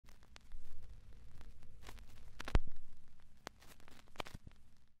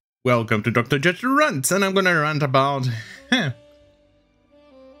Welcome to Dr. Jester Rants, and I'm gonna rant about...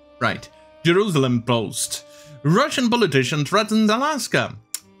 Right. Jerusalem Post. Russian politician threatens Alaska.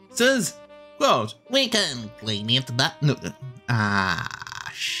 Says, quote, "We can claim it, but..." No,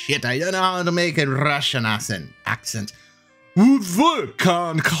 shit, I don't know how to make a Russian accent. We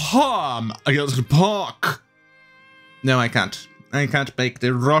can come against Park. No, I can't. I can't make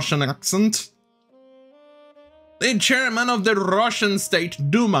the Russian accent. The chairman of the Russian State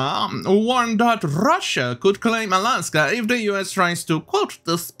Duma warned that Russia could claim Alaska if the US tries to, quote,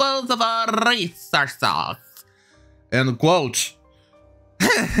 "dispose of our resources," end quote.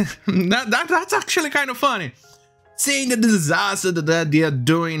 That's actually kind of funny. Seeing the disaster that they are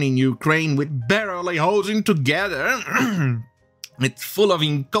doing in Ukraine with barely holding together, it's full of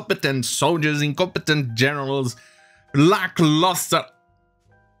incompetent soldiers, incompetent generals, lackluster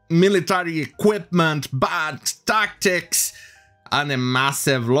military equipment, bad tactics, and the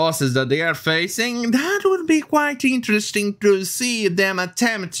massive losses that they are facing. That would be quite interesting to see them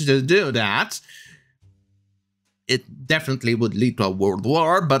attempt to do that. It definitely would lead to a world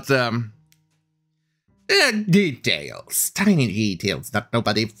war, but details, tiny details that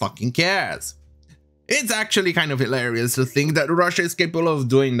nobody fucking cares. It's actually kind of hilarious to think that Russia is capable of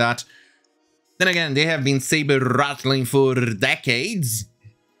doing that. Then again, they have been saber-rattling for decades.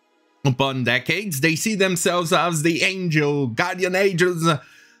 Upon decades, they see themselves as the guardian angels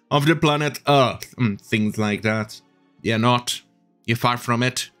of the planet Earth, and things like that. You're not. You're far from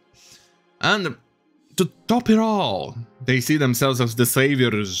it. And to top it all, they see themselves as the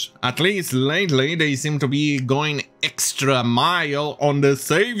saviors. At least lately, they seem to be going extra mile on the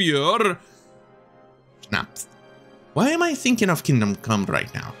savior. Snaps. Why am I thinking of Kingdom Come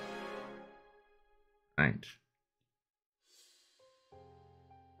right now? Right.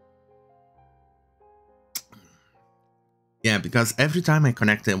 Yeah, because every time I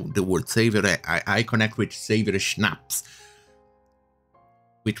connect the word savior, I connect with Savior Schnapps,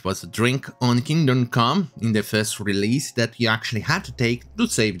 which was a drink on Kingdom Come in the first release that you actually had to take to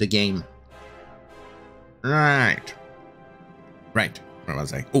save the game. Right. Right. Where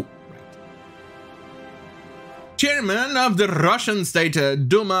was I? Oh, right. Chairman of the Russian State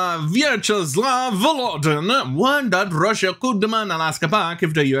Duma, Vyacheslav Volodin, warned that Russia could demand Alaska back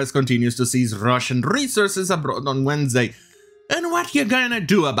if the US continues to seize Russian resources abroad on Wednesday. And what you gonna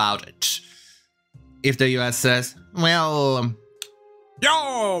do about it? If the US says, well...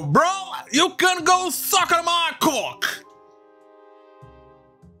 Yo, bro, you can go suck on my cock!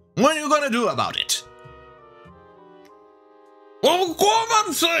 What are you gonna do about it? Well, come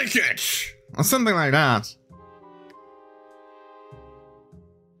and take it! Or something like that.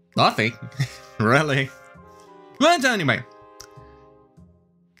 Nothing. Really. But anyway.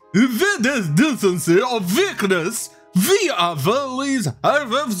 With this decency of weakness, we always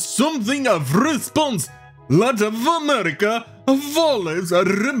have something of response. Let America always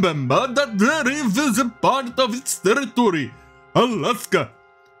remember that there is a part of its territory, Alaska.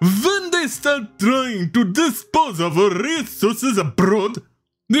 When they start trying to dispose of resources abroad,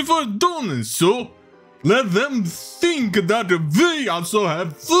 before doing so, let them think that we also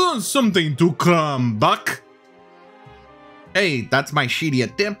have something to come back. Hey, that's my shitty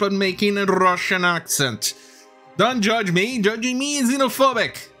attempt at making a Russian accent. Don't judge me, judging me is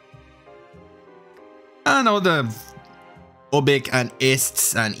xenophobic. I know the phobic and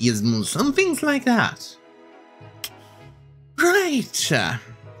ists and isms and things like that. Right.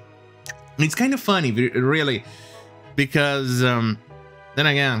 It's kind of funny, really, because, then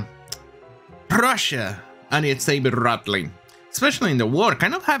again, Russia and its saber-rattling, especially in the war,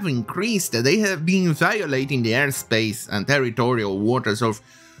 kind of have increased. They have been violating the airspace and territorial waters of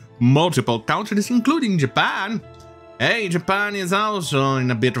multiple countries, including Japan. Hey, Japan is also in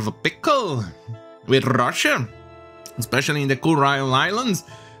a bit of a pickle with Russia, especially in the Kuril Islands,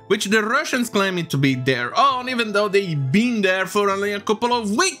 which the Russians claim it to be their own, even though they've been there for only a couple of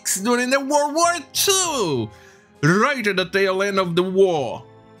weeks during the World War II, right at the tail end of the war.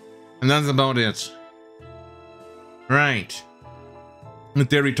 And that's about it. Right. The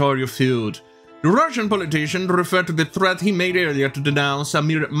territorial feud. The Russian politician referred to the threat he made earlier to denounce a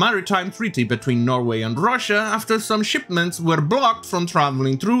maritime treaty between Norway and Russia after some shipments were blocked from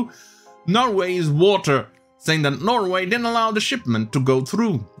traveling through Norway's water, saying that Norway didn't allow the shipment to go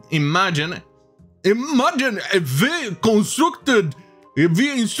through. Imagine if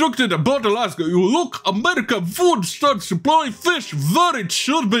we instructed about Alaska, you look, America would start supplying fish where it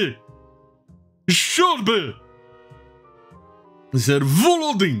should be. It should be. Said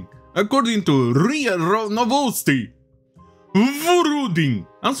Volodin, according to RIA Novosti. Volodin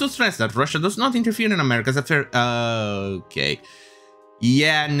also stressed that Russia does not interfere in America's affairs. Okay.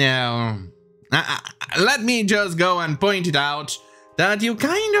 Yeah, no. Let me just go and point it out that you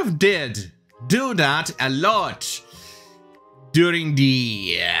kind of did do that a lot during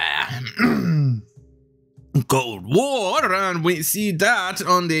the Cold War, and we see that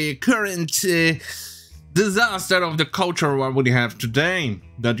on the current disaster of the culture war we have today,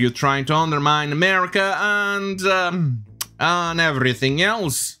 that you're trying to undermine America and everything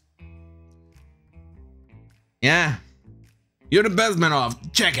else. Yeah, you're the best man off.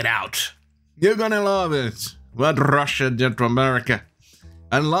 Check it out. You're gonna love it. What Russia did to America.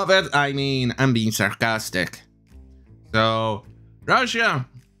 And love it, I mean, I'm being sarcastic. So, Russia,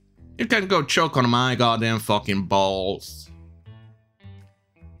 you can go choke on my goddamn fucking balls.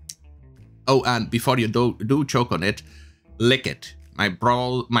 Oh, and before you do choke on it, lick it. My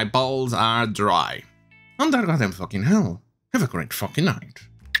balls are dry. On that goddamn fucking hell. Have a great fucking night.